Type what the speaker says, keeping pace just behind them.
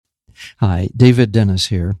Hi, David Dennis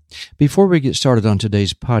here. Before we get started on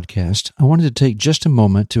today's podcast, I wanted to take just a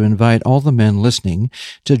moment to invite all the men listening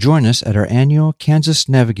to join us at our annual Kansas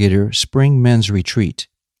Navigator Spring Men's Retreat.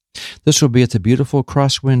 This will be at the beautiful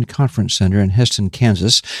Crosswind Conference Center in Heston,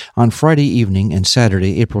 Kansas on Friday evening and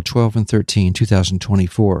Saturday, April 12 and 13,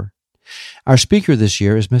 2024. Our speaker this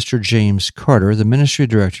year is Mr. James Carter, the Ministry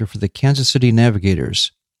Director for the Kansas City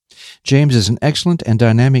Navigators. James is an excellent and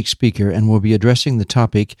dynamic speaker and will be addressing the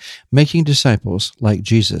topic, Making Disciples Like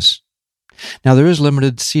Jesus. Now, there is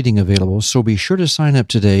limited seating available, so be sure to sign up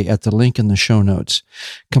today at the link in the show notes.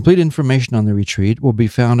 Complete information on the retreat will be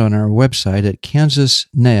found on our website at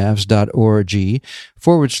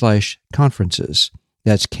kansasnavs.org/conferences.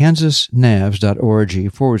 That's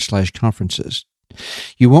kansasnavs.org/conferences.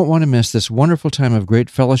 You won't want to miss this wonderful time of great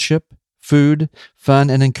fellowship, food, fun,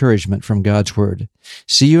 and encouragement from God's Word.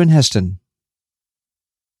 See you in Heston.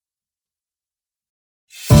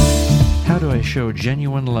 How do I show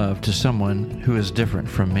genuine love to someone who is different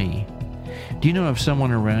from me? Do you know of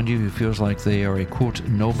someone around you who feels like they are a, quote,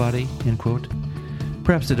 nobody, end quote?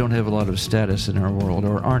 Perhaps they don't have a lot of status in our world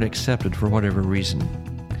or aren't accepted for whatever reason.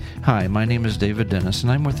 Hi, my name is David Dennis,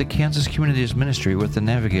 and I'm with the Kansas Communities Ministry with the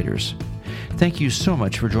Navigators. Thank you so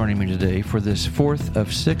much for joining me today for this fourth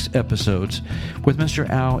of 6 episodes with Mr.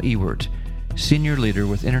 Al Ewert, Senior Leader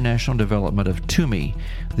with International Development of TUMI,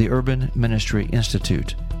 the Urban Ministry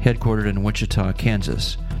Institute, headquartered in Wichita,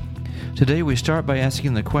 Kansas. Today we start by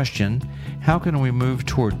asking the question, how can we move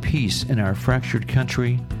toward peace in our fractured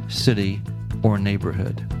country, city, or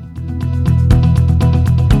neighborhood?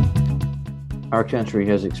 Our country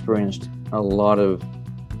has experienced a lot of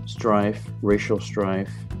strife, racial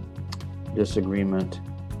strife, disagreement,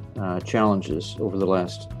 challenges over the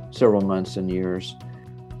last several months and years.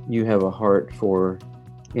 You have a heart for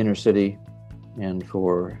inner city and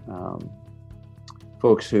for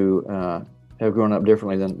folks who have grown up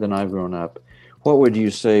differently than I've grown up. What would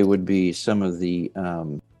you say would be some of the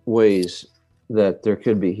ways that there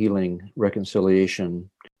could be healing, reconciliation,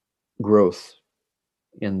 growth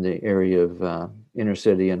in the area of inner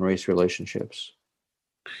city and race relationships?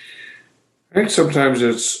 I think sometimes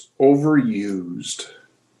it's overused.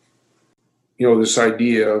 This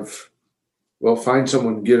idea of, find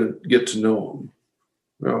someone, get to know them.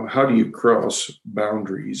 Well, how do you cross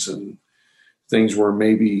boundaries and things where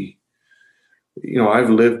maybe, I've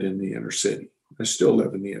lived in the inner city. I still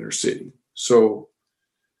live in the inner city. So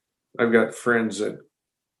I've got friends that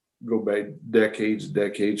go back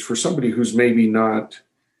decades. For somebody who's maybe not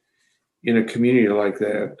in a community like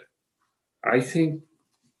that, I think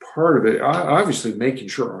part of it, obviously making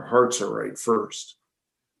sure our hearts are right first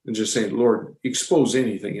and just saying, Lord, expose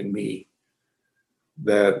anything in me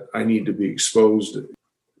that I need to be exposed.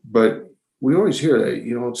 But we always hear that,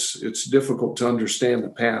 it's difficult to understand the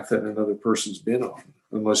path that another person's been on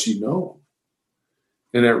unless you know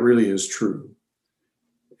them. And that really is true.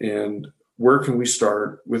 And where can we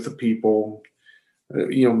start with the people?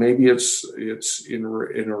 Maybe it's in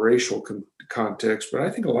a racial context, but I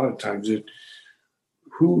think a lot of times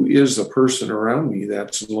who is the person around me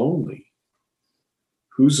that's lonely?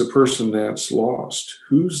 Who's the person that's lost?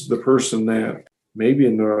 Who's the person that maybe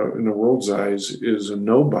in the world's eyes is a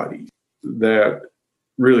nobody that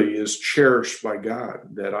really is cherished by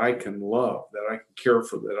God, that I can love, that I can care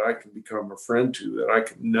for, that I can become a friend to, that I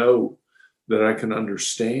can know, that I can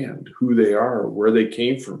understand who they are, where they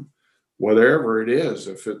came from, whatever it is,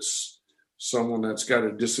 if it's someone that's got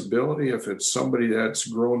a disability, if it's somebody that's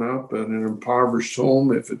grown up in an impoverished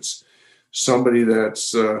home, if it's somebody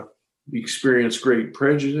that's experienced great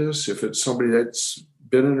prejudice, if it's somebody that's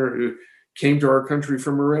came to our country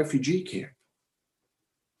from a refugee camp,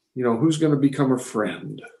 who's going to become a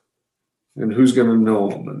friend and who's going to know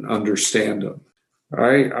them and understand them.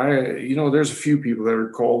 There's a few people that are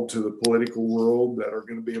called to the political world that are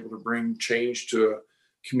going to be able to bring change to a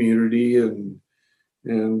community and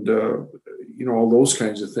all those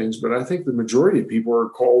kinds of things. But I think the majority of people are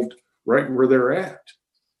called right where they're at.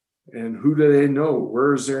 And who do they know?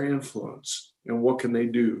 Where is their influence? And what can they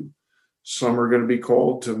do? Some are going to be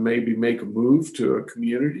called to maybe make a move to a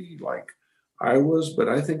community like I was, but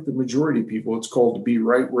I think the majority of people, it's called to be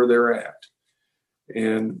right where they're at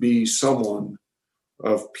and be someone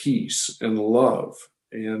of peace and love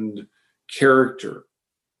and character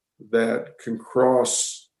that can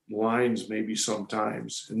cross lines maybe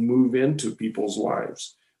sometimes and move into people's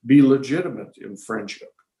lives, be legitimate in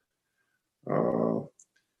friendship.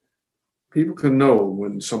 People can know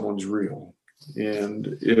when someone's real.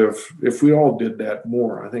 And if we all did that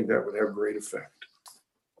more, I think that would have great effect.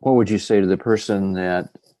 What would you say to the person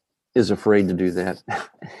that is afraid to do that,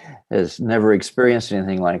 has never experienced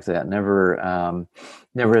anything like that, never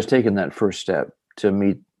has taken that first step to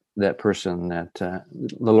meet that person that the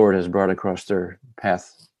Lord has brought across their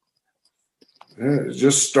path.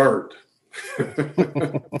 Just start.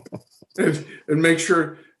 and make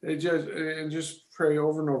sure and just pray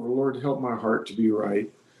over and over, Lord, help my heart to be right.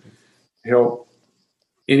 Help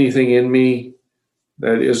anything in me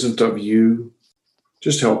that isn't of you.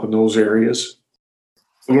 Just help in those areas.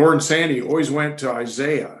 Lauren Sandy always went to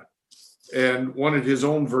Isaiah and wanted his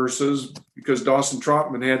own verses because Dawson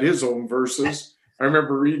Trotman had his own verses. I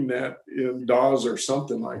remember reading that in Dawes or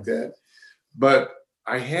something like that. But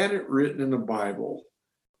I had it written in the Bible,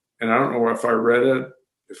 and I don't know if I read it,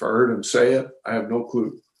 if I heard him say it, I have no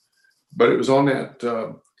clue. But it was on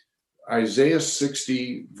that Isaiah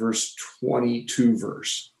 60, verse 22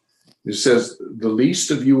 verse. It says, the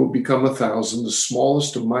least of you will become 1,000, the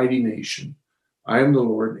smallest of mighty nation. I am the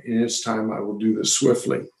Lord, in its time I will do this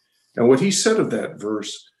swiftly. And what he said of that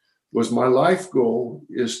verse was, my life goal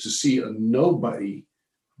is to see a nobody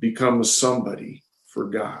become a somebody for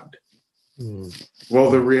God. Well,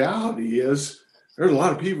 the reality is there's a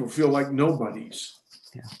lot of people who feel like nobodies.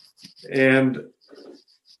 Yeah.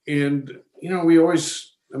 And we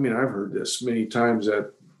always, I've heard this many times,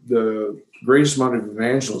 that the greatest amount of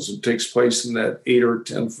evangelism takes place in that 8 or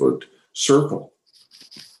 10 foot circle.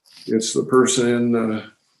 It's the person in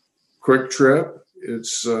the Quick Trip.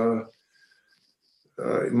 It's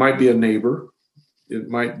it might be a neighbor. It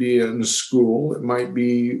might be in the school. It might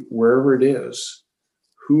be wherever it is.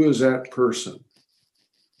 Who is that person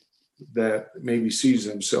that maybe sees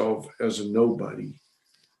themselves as a nobody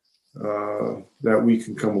that we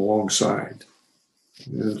can come alongside?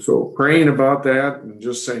 And so praying about that and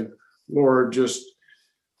just saying, Lord, just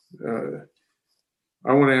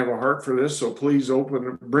I want to have a heart for this, so please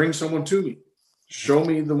bring someone to me. Show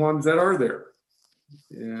me the ones that are there.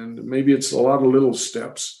 And maybe it's a lot of little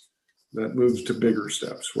steps that moves to bigger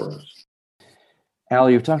steps for us. Al,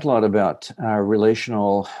 you've talked a lot about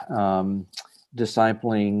relational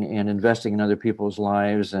discipling and investing in other people's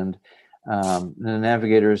lives, and the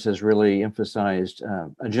Navigators has really emphasized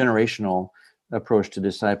a generational approach to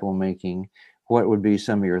disciple making. What would be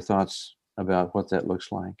some of your thoughts about what that looks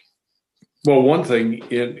like? Well, one thing,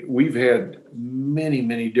 we've had many,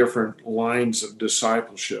 many different lines of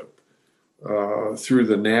discipleship through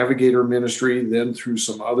the Navigator ministry, then through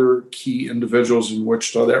some other key individuals in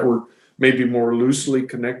Wichita that were maybe more loosely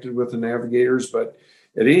connected with the Navigators. But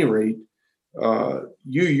at any rate,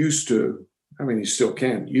 you used to, you still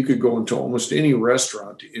can, you could go into almost any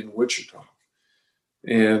restaurant in Wichita.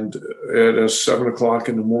 And at 7 o'clock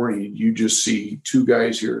in the morning, you just see 2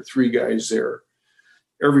 guys here, 3 guys there,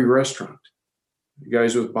 every restaurant,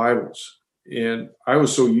 guys with Bibles. And I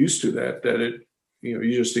was so used to that it,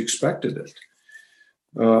 you just expected it.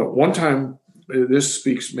 One time, this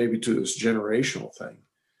speaks maybe to this generational thing.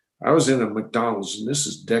 I was in a McDonald's, and this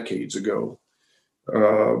is decades ago,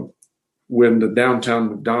 when the downtown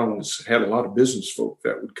McDonald's had a lot of business folk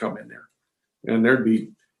that would come in there. And there'd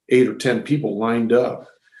be 8 or 10 people lined up.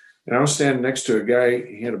 And I was standing next to a guy,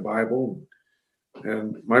 he had a Bible.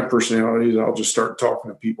 And my personality is I'll just start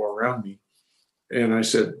talking to people around me. And I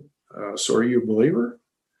said, so are you a believer?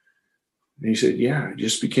 And he said, yeah, I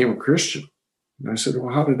just became a Christian. And I said,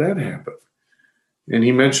 well, how did that happen? And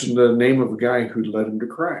he mentioned the name of a guy who led him to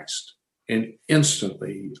Christ. And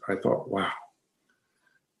instantly I thought, wow,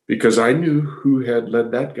 because I knew who had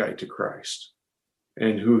led that guy to Christ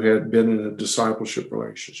and who had been in a discipleship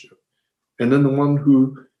relationship. And then the one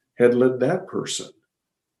who had led that person.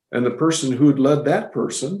 And the person who had led that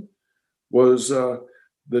person was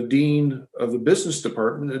the dean of the business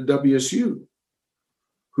department at WSU,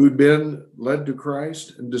 who'd been led to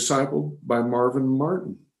Christ and discipled by Marvin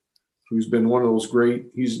Martin, who's been one of those great,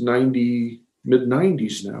 he's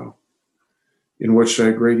mid-90s now, in which I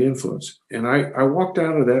had great influence. And I walked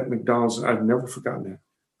out of that McDonald's, and I've never forgotten that.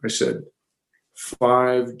 I said,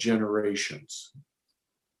 5 generations.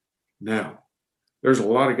 Now, there's a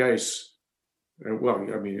lot of guys, well,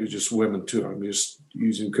 it was just women too. I'm just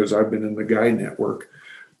using because I've been in the guy network.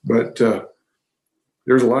 But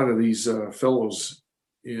there's a lot of these fellows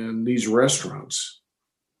in these restaurants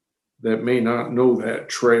that may not know that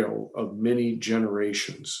trail of many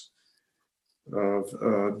generations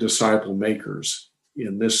of disciple makers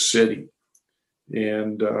in this city.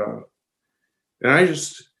 And I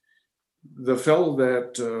just, the fellow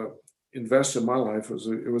that invested in my life was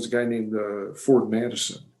a guy named Ford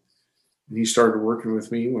Madison. And he started working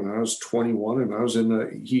with me when I was 21, and I was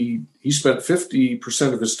he spent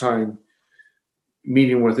 50% of his time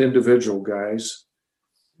meeting with individual guys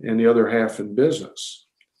and the other half in business.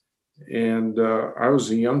 And I was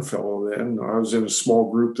a young fellow then. I was in a small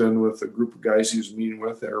group then with a group of guys he was meeting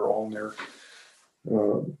with that are all in their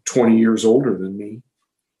 20 years older than me.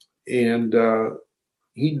 And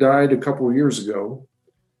he died a couple of years ago.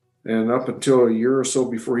 And up until a year or so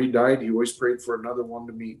before he died, he always prayed for another one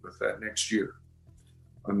to meet with that next year.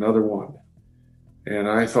 Another one. And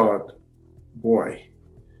I thought, boy,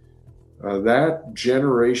 that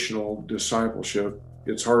generational discipleship,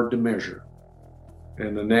 it's hard to measure.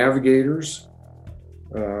 And the Navigators,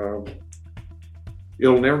 it'll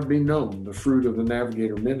never be known, the fruit of the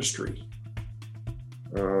Navigator ministry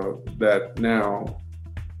that now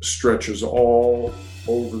stretches all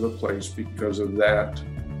over the place because of that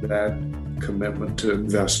commitment to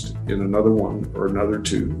invest in another one or another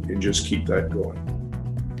two and just keep that going.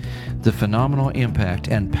 The phenomenal impact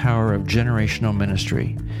and power of generational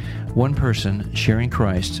ministry. One person sharing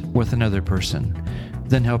Christ with another person,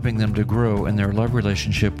 then helping them to grow in their love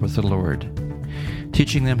relationship with the Lord.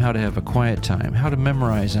 Teaching them how to have a quiet time, how to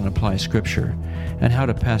memorize and apply Scripture, and how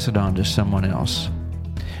to pass it on to someone else.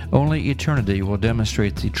 Only eternity will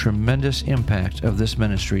demonstrate the tremendous impact of this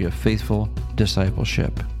ministry of faithful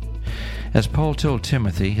discipleship. As Paul told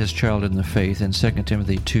Timothy, his child in the faith, in 2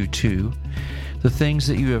 Timothy 2:2, "The things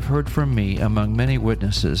that you have heard from me among many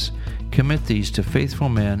witnesses, commit these to faithful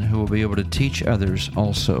men who will be able to teach others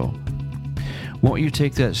also." Won't you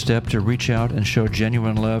take that step to reach out and show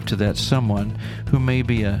genuine love to that someone who may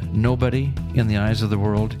be a nobody in the eyes of the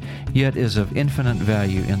world, yet is of infinite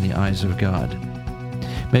value in the eyes of God?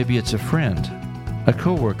 Maybe it's a friend, a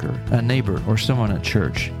coworker, a neighbor, or someone at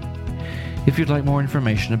church. If you'd like more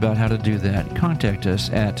information about how to do that, contact us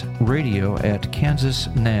at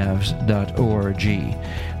radio@kansasnavs.org.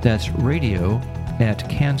 That's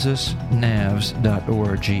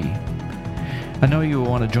radio@kansasnavs.org. I know you will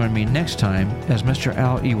want to join me next time as Mr.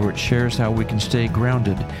 Al Ewert shares how we can stay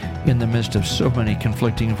grounded in the midst of so many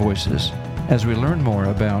conflicting voices as we learn more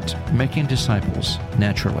about making disciples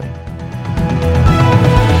naturally.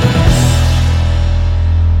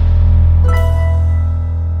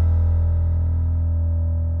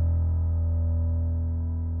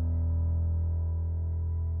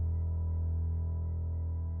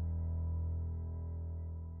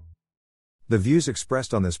 The views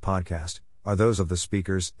expressed on this podcast are those of the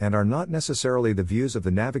speakers and are not necessarily the views of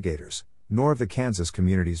the Navigators, nor of the Kansas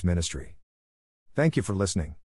Communities Ministry. Thank you for listening.